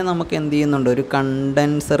ഓയിലിനെ നമുക്ക് എന്ത് ചെയ്യുന്നുണ്ട്, ഒരു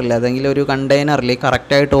കണ്ടൻസറിൽ അല്ലെങ്കിൽ ഒരു കണ്ടെയ്നറിൽ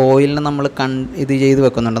കറക്റ്റായിട്ട് ഓയിലിനെ നമ്മൾ ഇത് ചെയ്ത്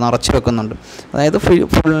വെക്കുന്നുണ്ട്, നിറച്ച് വെക്കുന്നുണ്ട്. അതായത്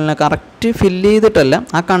കറക്റ്റ് ഫില്ല് ചെയ്തിട്ടല്ല,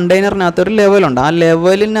 ആ കണ്ടെയ്നറിനകത്തൊരു ലെവലുണ്ട്. ആ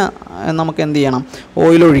ലെവലിന് നമുക്ക് എന്ത് ചെയ്യണം,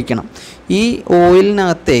 ഓയിൽ ഒഴിക്കണം. ഈ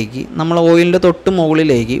ഓയിലിനകത്തേക്ക് നമ്മൾ ഓയിലിൻ്റെ തൊട്ട്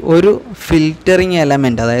മുകളിലേക്ക് ഒരു ഫിൽറ്ററിങ്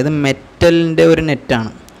എലമെൻറ്റ്, അതായത് മെറ്റലിൻ്റെ ഒരു നെറ്റാണ്,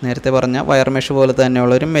 നേരത്തെ പറഞ്ഞ വയർ മെഷ് പോലത്തെ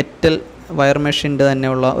തന്നെയുള്ള ഒരു മെറ്റൽ വയർ മെഷിൻ്റെ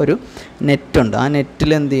തന്നെയുള്ള ഒരു നെറ്റുണ്ട്. ആ നെറ്റിൽ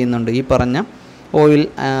എന്ത് ചെയ്യുന്നുണ്ട്, ഈ പറഞ്ഞ ഓയിൽ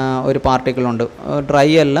ഒരു പാർട്ടിക്കിളുണ്ട്. ഡ്രൈ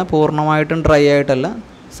അല്ല, പൂർണ്ണമായിട്ടും ഡ്രൈ ആയിട്ടല്ല,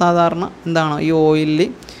 സാധാരണ എന്താണ് ഈ ഓയിലിൽ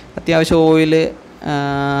അത്യാവശ്യം ഓയിൽ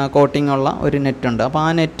കോട്ടിംഗ് ഉള്ള ഒരു നെറ്റുണ്ട്. അപ്പോൾ ആ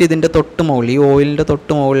നെറ്റ് ഇതിൻ്റെ തൊട്ട് മുകളിൽ, ഈ ഓയിലിൻ്റെ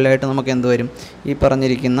തൊട്ട് മുകളിലായിട്ട് നമുക്ക് എന്ത് വരും, ഈ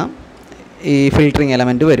പറഞ്ഞിരിക്കുന്ന ഈ ഫിൽറ്ററിങ്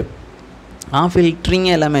എലമെൻറ്റ് വരും. ആ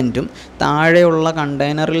ഫിൽറ്ററിങ് എലമെൻറ്റും താഴെയുള്ള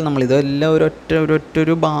കണ്ടെയ്നറിൽ നമ്മൾ ഇതെല്ലാം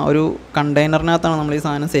ഒരു കണ്ടെയ്നറിനകത്താണ് നമ്മൾ ഈ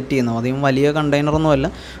സാധനം സെറ്റ് ചെയ്യുന്നത്. അധികം വലിയ കണ്ടെയ്നറൊന്നുമല്ല,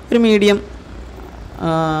 ഒരു മീഡിയം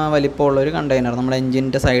വലിപ്പമുള്ള ഒരു കണ്ടെയ്നർ, നമ്മുടെ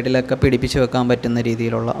എൻജിൻ്റെ സൈഡിലൊക്കെ പിടിപ്പിച്ച് വെക്കാൻ പറ്റുന്ന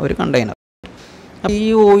രീതിയിലുള്ള ഒരു കണ്ടെയ്നർ. അപ്പോൾ ഈ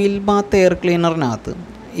ഓയിൽ ബാത്ത് എയർ ക്ലീനറിനകത്ത്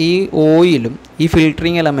ഈ ഓയിലും ഈ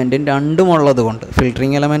ഫിൽറ്ററിങ് എലമെൻറ്റും രണ്ടും ഉള്ളത് കൊണ്ട്,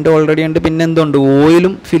 ഫിൽറ്ററിങ് എലമെൻറ്റ് ഓൾറെഡി ഉണ്ട്, പിന്നെ എന്തുണ്ട്,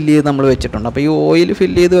 ഓയിലും ഫില്ല് ചെയ്ത് നമ്മൾ വെച്ചിട്ടുണ്ട്. അപ്പോൾ ഈ ഓയിൽ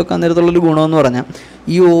ഫില്ല് ചെയ്ത് വെക്കാൻ നേരത്തുള്ളൊരു ഗുണമെന്ന് പറഞ്ഞാൽ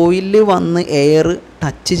ഈ ഓയിലിൽ വന്ന് എയർ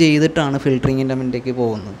ടച്ച് ചെയ്തിട്ടാണ് ഫിൽറ്ററിങ് എലമെൻറ്റിലേക്ക്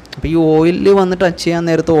പോകുന്നത്. അപ്പോൾ ഈ ഓയിലിൽ വന്ന് ടച്ച് ചെയ്യാൻ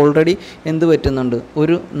നേരത്ത് ഓൾറെഡി എന്ത് പറ്റുന്നുണ്ട്,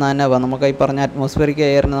 ഒരു നനവ നമുക്ക് ഈ പറഞ്ഞ അറ്റ്മോസ്ഫിയറിക്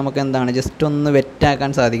എയറിന് നമുക്ക് എന്താണ് ജസ്റ്റ് ഒന്ന് വെറ്റാക്കാൻ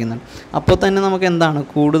സാധിക്കുന്നുണ്ട്. അപ്പോൾ തന്നെ നമുക്ക് എന്താണ്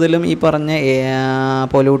കൂടുതലും ഈ പറഞ്ഞ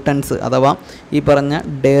പൊല്യൂട്ടൻസ് അഥവാ ഈ പറഞ്ഞ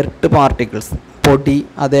ഡേർട്ട് പാർട്ടിക്കിൾസ്, പൊടി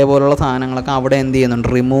അതേപോലുള്ള സാധനങ്ങളൊക്കെ അവിടെ എന്ത് ചെയ്യുന്നുണ്ട്,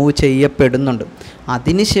 റിമൂവ് ചെയ്യപ്പെടുന്നുണ്ട്.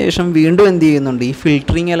 അതിനുശേഷം വീണ്ടും എന്ത് ചെയ്യുന്നുണ്ട്, ഈ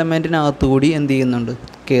ഫിൽറ്ററിങ് എലമെൻറ്റിനകത്തുകൂടി എന്ത് ചെയ്യുന്നുണ്ട്,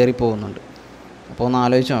 കയറിപ്പോകുന്നുണ്ട്. അപ്പോൾ ഒന്ന്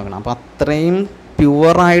ആലോചിച്ച് നോക്കണം. അപ്പോൾ അത്രയും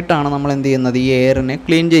പ്യുവറായിട്ടാണ് നമ്മൾ എന്ത് ചെയ്യുന്നത്, ഈ എയറിനെ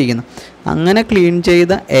ക്ലീൻ ചെയ്യുന്നത്. അങ്ങനെ ക്ലീൻ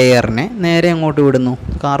ചെയ്ത എയറിനെ നേരെ അങ്ങോട്ട് വിടുന്നു,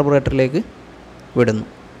 കാർബറേറ്ററിലേക്ക് വിടുന്നു.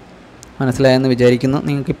 മനസ്സിലായെന്ന് വിചാരിക്കുന്നു.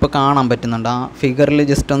 നിങ്ങൾക്കിപ്പോൾ കാണാൻ പറ്റുന്നുണ്ട്. ആ ഫിഗറിൽ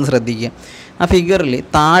ജസ്റ്റ് ഒന്ന് ശ്രദ്ധിക്കുക. ആ ഫിഗറിൽ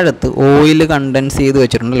താഴത്ത് ഓയിൽ കണ്ടൻസ് ചെയ്ത്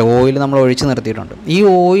വെച്ചിട്ടുണ്ടല്ലോ, ഓയിൽ നമ്മൾ ഒഴിച്ച് നിർത്തിയിട്ടുണ്ട്. ഈ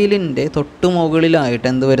ഓയിലിൻ്റെ തൊട്ട് മുകളിലായിട്ട്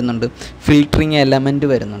എന്ത് വരുന്നുണ്ട്, ഫിൽറ്ററിങ് എലമെൻറ്റ്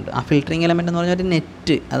വരുന്നുണ്ട്. ആ ഫിൽറ്ററിങ് എലമെൻറ്റ് എന്ന് പറഞ്ഞാൽ ഒരു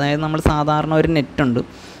നെറ്റ്, അതായത് നമ്മൾ സാധാരണ ഒരു നെറ്റുണ്ട്,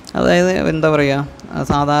 അതായത് എന്താ പറയുക,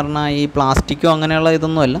 സാധാരണ ഈ പ്ലാസ്റ്റിക്കോ അങ്ങനെയുള്ള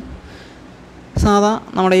ഇതൊന്നുമല്ല, സാധാ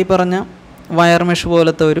നമ്മുടെ ഈ പറഞ്ഞ വയർ മെഷ്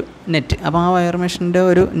പോലത്തെ ഒരു നെറ്റ്. അപ്പോൾ ആ വയർ മെഷിൻ്റെ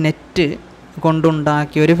ഒരു നെറ്റ്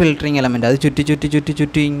കൊണ്ടുണ്ടാക്കിയ ഒരു ഫിൽറ്ററിങ് എലമെൻറ്റ്, അത്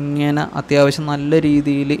ചുറ്റി ഇങ്ങനെ അത്യാവശ്യം നല്ല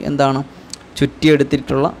രീതിയിൽ എന്താണ്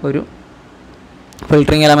ചുറ്റിയെടുത്തിട്ടുള്ള ഒരു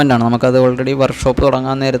ഫിൽറ്ററിങ് എലമെൻറ്റാണ്. നമുക്കത് ഓൾറെഡി വർക്ക്ഷോപ്പ്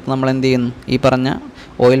തുടങ്ങാൻ നേരത്ത് നമ്മൾ എന്ത് ചെയ്യുന്നു, ഈ പറഞ്ഞ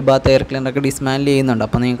ഓയിൽ ബാത്ത് എയർ ക്ലീനറൊക്കെ ഡിസ്മാൻഡിൽ ചെയ്യുന്നുണ്ട്.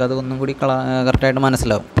 അപ്പോൾ നിങ്ങൾക്കത് ഒന്നും കൂടി കറക്റ്റായിട്ട്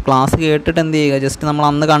മനസ്സിലാവും. ക്ലാസ് കേട്ടിട്ട് എന്ത് ചെയ്യുക, ജസ്റ്റ് നമ്മൾ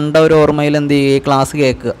അന്ന് കണ്ട ഒരു ഓർമ്മയിൽ എന്ത് ചെയ്യുക, ഈ ക്ലാസ്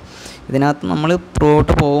കേൾക്കുക. ഇതിനകത്ത് നമ്മൾ ത്രൂ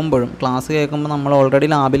ഔട്ട് പോകുമ്പോഴും ക്ലാസ് കേൾക്കുമ്പോൾ നമ്മൾ ഓൾറെഡി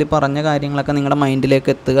ലാബിൽ പറഞ്ഞ കാര്യങ്ങളൊക്കെ നിങ്ങളുടെ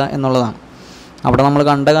മൈൻഡിലേക്ക് എത്തുക എന്നുള്ളതാണ്. അവിടെ നമ്മൾ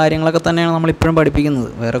കണ്ട കാര്യങ്ങളൊക്കെ തന്നെയാണ് നമ്മളിപ്പോഴും പഠിപ്പിക്കുന്നത്,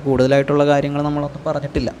 വേറെ കൂടുതലായിട്ടുള്ള കാര്യങ്ങൾ നമ്മളൊന്നും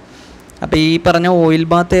പറഞ്ഞിട്ടില്ല. അപ്പോൾ ഈ പറഞ്ഞ ഓയിൽ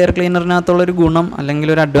ബാത്ത് എയർ ക്ലീനറിനകത്തുള്ളൊരു ഗുണം അല്ലെങ്കിൽ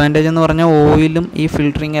ഒരു അഡ്വാൻറ്റേജ് എന്ന് പറഞ്ഞാൽ ഓയിലും ഈ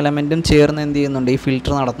ഫിൽറ്ററിങ് എലമെൻറ്റും ചേർന്ന് എന്ത് ചെയ്യുന്നുണ്ട്, ഈ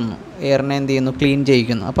ഫിൽറ്റർ നടത്തുന്നു, എയറിനെ എന്ത് ചെയ്യുന്നു, ക്ലീൻ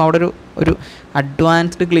ചെയ്യിക്കുന്നു. അപ്പോൾ അവിടെ ഒരു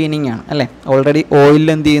അഡ്വാൻസ്ഡ് ക്ലീനിങ് ആണ് അല്ലേ. ഓൾറെഡി ഓയിൽ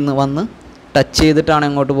എന്ത് ചെയ്യുന്നു, വന്ന് ടച്ച് ചെയ്തിട്ടാണ്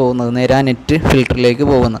എങ്ങോട്ട് പോകുന്നത്, നേരെ ആ നെറ്റ് ഫിൽറ്ററിലേക്ക്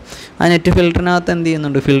പോകുന്നത്. ആ നെറ്റ് ഫിൽറ്ററിനകത്ത് എന്ത്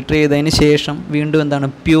ചെയ്യുന്നുണ്ട്, ഫിൽറ്റർ ചെയ്തതിന് ശേഷം വീണ്ടും എന്താണ്,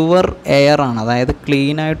 പ്യുവർ എയർ ആണ്, അതായത്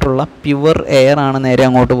ക്ലീൻ ആയിട്ടുള്ള പ്യുവർ എയർ ആണ് നേരെ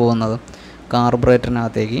അങ്ങോട്ട് പോകുന്നത്,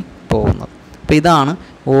 കാർബറേറ്ററിനകത്തേക്ക് പോകുന്നത്. അപ്പോൾ ഇതാണ്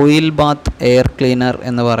ഓയിൽ ബാത്ത് എയർ ക്ലീനർ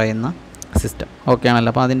എന്ന് പറയുന്ന സിസ്റ്റം. ഓക്കെ ആണല്ലോ.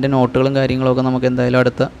 അപ്പോൾ അതിൻ്റെ നോട്ടുകളും കാര്യങ്ങളൊക്കെ നമുക്ക് എന്തായാലും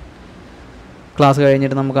അടുത്ത ക്ലാസ്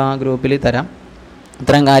കഴിഞ്ഞിട്ട് നമുക്ക് ആ ഗ്രൂപ്പിൽ തരാം.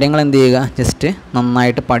 ഇത്തരം കാര്യങ്ങൾ എന്ത് ചെയ്യുക, ജസ്റ്റ്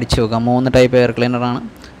നന്നായിട്ട് പഠിച്ചു നോക്കുക. 3 ടൈപ്പ് എയർ ക്ലീനറാണ്.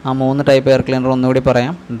 ആ 3 ടൈപ്പ് എയർ ക്ലീനർ ഒന്നുകൂടി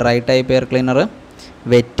പറയാം. Dry type air cleaner,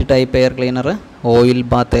 wet type air cleaner, oil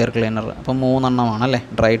Baat air cleaner. അപ്പോൾ 3 എണ്ണമാണ് അല്ലേ.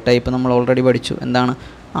 ഡ്രൈ ടൈപ്പ് നമ്മൾ ഓൾറെഡി പഠിച്ചു. എന്താണ്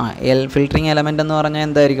ഫിൽറ്ററിങ് എലമെൻ്റ് എന്ന് പറഞ്ഞാൽ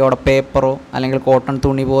എന്തായിരിക്കും, അവിടെ പേപ്പറോ അല്ലെങ്കിൽ കോട്ടൺ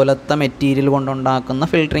തുണി പോലത്തെ മെറ്റീരിയൽ കൊണ്ടുണ്ടാക്കുന്ന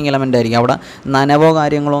ഫിൽറ്ററിങ് എലമെൻ്റ് ആയിരിക്കും. അവിടെ നനവോ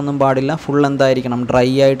കാര്യങ്ങളോ ഒന്നും പാടില്ല. ഫുൾ എന്തായിരിക്കണം, ഡ്രൈ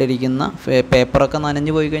ആയിട്ടിരിക്കുന്ന. പേപ്പറൊക്കെ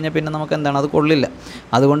നനഞ്ഞു പോയി കഴിഞ്ഞാൽ പിന്നെ നമുക്ക് എന്താണ്, അത് കൊള്ളില്ല.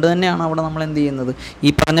 അതുകൊണ്ട് തന്നെയാണ് അവിടെ നമ്മൾ എന്ത് ചെയ്യുന്നത്,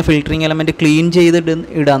 ഈ പറഞ്ഞ ഫിൽറ്ററിങ് എലമെൻറ്റ് ക്ലീൻ ചെയ്തിട്ട്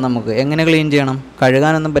ഇടാം. നമുക്ക് എങ്ങനെ ക്ലീൻ ചെയ്യണം,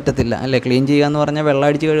 കഴുകാനൊന്നും പറ്റത്തില്ല അല്ലേ. ക്ലീൻ ചെയ്യുക എന്ന് പറഞ്ഞാൽ വെള്ളം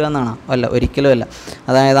അടിച്ച് കഴുകാമെന്നാണോ, അല്ല, ഒരിക്കലും അല്ല.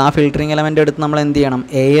 അതായത് ആ ഫിൽറ്ററിങ് എലമെൻ്റ് എടുത്ത് നമ്മൾ എന്ത് ചെയ്യണം,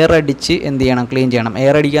 എയർ അടിച്ച് എന്ത് ചെയ്യണം, ക്ലീൻ ചെയ്യണം.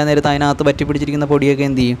 എയർ അടിക്കാൻ നേരത്ത് അതിനകത്ത് പറ്റി പിടിച്ചിരിക്കുന്ന പൊടിയൊക്കെ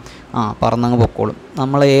എന്ത് ചെയ്യും, പറന്നങ്ങ് പൊക്കോളും.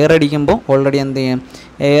 നമ്മൾ എയർ അടിക്കുമ്പോൾ ഓൾറെഡി എന്ത് ചെയ്യും,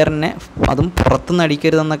 എയറിനെ അതും പുറത്തുനിന്ന്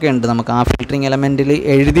അടിക്കരുതെന്നൊക്കെ ഉണ്ട്. നമുക്ക് ആ ഫിൽറ്ററിങ് എലമെൻറ്റിൽ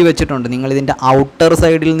എഴുതി വെച്ചിട്ടുണ്ട്, നിങ്ങളിതിൻ്റെ ഔട്ടർ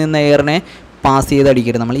സൈഡിൽ നിന്ന് എയറിനെ പാസ് ചെയ്ത്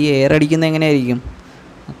അടിക്കരുത്. നമ്മൾ ഈ എയർ അടിക്കുന്നത് എങ്ങനെയായിരിക്കും?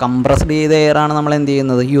 കംപ്രസ്ഡ് ചെയ്ത എയറാണ് നമ്മൾ എന്ത്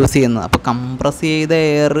ചെയ്യുന്നത്, യൂസ് ചെയ്യുന്നത്. അപ്പോൾ കംപ്രസ് ചെയ്ത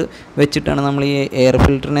എയർ വെച്ചിട്ടാണ് നമ്മൾ ഈ എയർ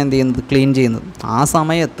ഫിൽറ്ററിനെ എന്ത് ചെയ്യുന്നത്, ക്ലീൻ ചെയ്യുന്നത്. ആ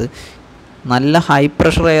സമയത്ത് നല്ല ഹൈ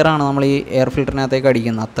പ്രഷർ എയറാണ് നമ്മൾ ഈ എയർ ഫിൽറ്ററിനകത്തേക്ക്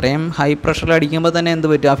അടിക്കുന്നത്. അത്രയും ഹൈ പ്രഷറിൽ അടിക്കുമ്പോൾ തന്നെ എന്ത്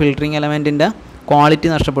പറ്റും, ആ ഫിൽറ്ററിങ് എലമെൻറ്റിൻ്റെ ക്വാളിറ്റി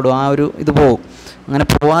നഷ്ടപ്പെടും, ആ ഒരു ഇത് പോകും. അങ്ങനെ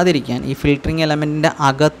പോവാതിരിക്കാൻ ഈ ഫിൽറ്ററിങ് എലമെൻറ്റിൻ്റെ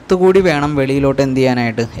അകത്തുകൂടി വേണം വെളിയിലോട്ട് എന്ത്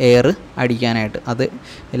ചെയ്യാനായിട്ട്, എയർ അടിക്കാനായിട്ട്. അത്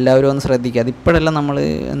എല്ലാവരും ഒന്ന് ശ്രദ്ധിക്കുക. അതിപ്പോഴെല്ലാം നമ്മൾ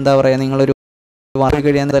എന്താ പറയുക, നിങ്ങളൊരു വർക്ക്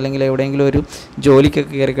കഴിയാൻ അല്ലെങ്കിൽ എവിടെയെങ്കിലും ഒരു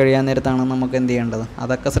ജോലിക്കൊക്കെ കയറി കഴിയാൻ നേരത്താണ് നമുക്ക് എന്ത് ചെയ്യേണ്ടത്,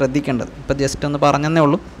 അതൊക്കെ ശ്രദ്ധിക്കേണ്ടത്. ഇപ്പോൾ ജസ്റ്റ് ഒന്ന് പറഞ്ഞതേ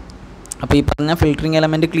ഉള്ളൂ. അപ്പോൾ ഈ പറഞ്ഞ ഫിൽറ്ററിങ്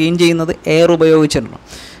എലമെൻറ്റ് ക്ലീൻ ചെയ്യുന്നത് എയർ ഉപയോഗിച്ചിട്ടുണ്ട്.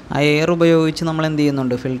 ആ എയർ ഉപയോഗിച്ച് നമ്മൾ എന്ത്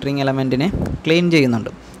ചെയ്യുന്നുണ്ട്, ഫിൽറ്ററിങ് എലമെൻറ്റിനെ ക്ലീൻ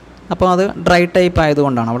ചെയ്യുന്നുണ്ട്. അപ്പോൾ അത് ഡ്രൈ ടൈപ്പ്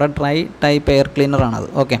ആയതുകൊണ്ടാണ്, അവിടെ ഡ്രൈ ടൈപ്പ് എയർ ക്ലീനറാണത്.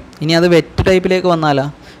 ഓക്കെ, ഇനി അത് വെറ്റ് ടൈപ്പിലേക്ക് വന്നാലോ,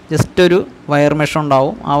 ജസ്റ്റ് ഒരു വയർ മെഷ്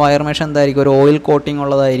ഉണ്ടാവും. ആ വയർ മെഷ് എന്തായിരിക്കും, ഒരു ഓയിൽ കോട്ടിംഗ്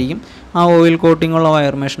ഉള്ളതായിരിക്കും. ആ ഓയിൽ കോട്ടിംഗ് ഉള്ള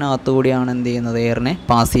വയർ മെഷിനകത്ത് കൂടിയാണ് എന്ത് ചെയ്യുന്നത്, എയറിനെ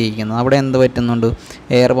പാസ് ചെയ്യിക്കുന്നത്. അവിടെ എന്ത് പറ്റുന്നുണ്ട്,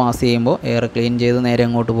 എയർ പാസ് ചെയ്യുമ്പോൾ എയർ ക്ലീൻ ചെയ്ത് നേരെ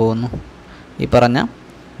അങ്ങോട്ട് പോകുന്നു, ഈ പറഞ്ഞ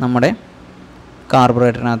നമ്മുടെ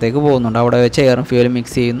കാർബറേറ്ററിനകത്തേക്ക് പോകുന്നുണ്ട്. അവിടെ വെച്ച് എയറും ഫ്യൂലും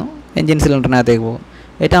മിക്സ് ചെയ്യുന്നു, എൻജിൻ സിലിണ്ടറിനകത്തേക്ക് പോകും.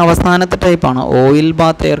 ഏറ്റവും അവസാനത്തെ ടൈപ്പാണ് ഓയിൽ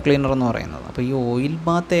ബാത്ത് എയർ ക്ലീനർ എന്ന് പറയുന്നത്. അപ്പോൾ ഈ ഓയിൽ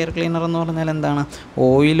ബാത്ത് എയർ ക്ലീനർ എന്ന് പറഞ്ഞാൽ എന്താണ്,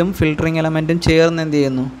 ഓയിലും ഫിൽറ്ററിങ് എലമെൻറ്റും ചേർന്ന് എന്ത്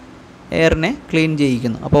ചെയ്യുന്നു, എയറിനെ ക്ലീൻ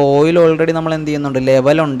ചെയ്യിക്കുന്നു. അപ്പോൾ ഓയിൽ ഓൾറെഡി നമ്മൾ എന്ത് ചെയ്യുന്നുണ്ട്,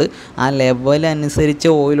 ലെവലുണ്ട്. ആ ലെവൽ അനുസരിച്ച്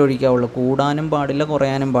ഓയിൽ ഒഴിക്കാവുള്ളൂ, കൂടാനും പാടില്ല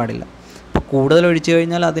കുറയാനും പാടില്ല. അപ്പോൾ കൂടുതൽ ഒഴിച്ചു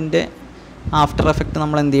കഴിഞ്ഞാൽ അതിൻ്റെ ആഫ്റ്റർ എഫക്റ്റ്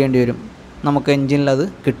നമ്മൾ എന്ത് ചെയ്യേണ്ടി വരും, നമുക്ക് എൻജിനിൽ അത്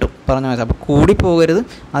കിട്ടും, പറഞ്ഞ മനസ്സിലായി. അപ്പോൾ കൂടി പോകരുത്.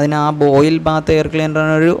 അതിന് ആ ഓയിൽ ബാത്ത് എയർ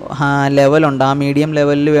ക്ലീനറിനൊരു ലെവലുണ്ട്. ആ മീഡിയം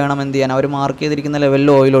ലെവലിൽ വേണം എന്ത് ചെയ്യാൻ, അവർ മാർക്ക് ചെയ്തിരിക്കുന്ന ലെവലിൽ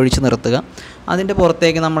ഓയിൽ ഒഴിച്ച് നിർത്തുക. അതിൻ്റെ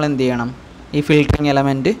പുറത്തേക്ക് നമ്മൾ എന്ത് ചെയ്യണം, ഈ ഫിൽറ്ററിങ്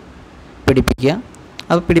എലമെൻറ്റ് പിടിപ്പിക്കുക.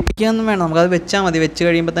 അത് പിടിപ്പിക്കുകയൊന്നും വേണം, നമുക്കത് വെച്ചാൽ മതി. വെച്ച്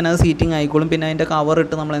കഴിയുമ്പോൾ തന്നെ അത് സീറ്റിംഗ് ആയിക്കോളും. പിന്നെ അതിൻ്റെ കവർ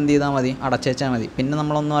ഇട്ട് നമ്മൾ എന്ത് ചെയ്താൽ മതി, അടച്ചുവെച്ചാൽ മതി. പിന്നെ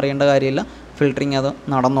നമ്മളൊന്നും അറിയേണ്ട കാര്യമില്ല, ഫിൽറ്ററിങ് അത്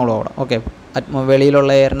നടന്നോളൂ അവിടെ. ഓക്കെ,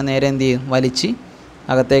 വെളിയിലുള്ള എയറിനെ നേരെ എന്ത് ചെയ്യും, വലിച്ച്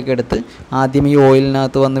അകത്തേക്ക് എടുത്ത് ആദ്യം ഈ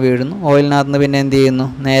ഓയിലിനകത്ത് വന്ന് വീഴുന്നു. ഓയിലിനകത്ത് നിന്ന് പിന്നെ എന്ത് ചെയ്യുന്നു,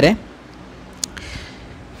 നേരെ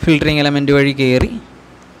ഫിൽറ്ററിങ് എലമെൻറ്റ് വഴി കയറി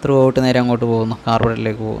ത്രൂ ഔട്ട് നേരെ അങ്ങോട്ട് പോകുന്നു,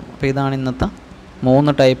 കാർബറേറ്ററിലേക്ക് പോകുന്നു. അപ്പോൾ ഇതാണ് ഇന്നത്തെ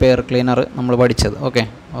 3 ടൈപ്പ് എയർ ക്ലീനർ നമ്മൾ പഠിച്ചത്. ഓക്കെ,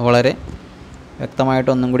 വളരെ വ്യക്തമായിട്ട്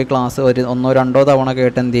ഒന്നും കൂടി ക്ലാസ് 1-2 തവണ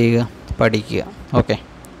കേട്ട് എന്ത് ചെയ്യുക, പഠിക്കുക. Okay,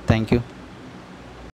 thank you.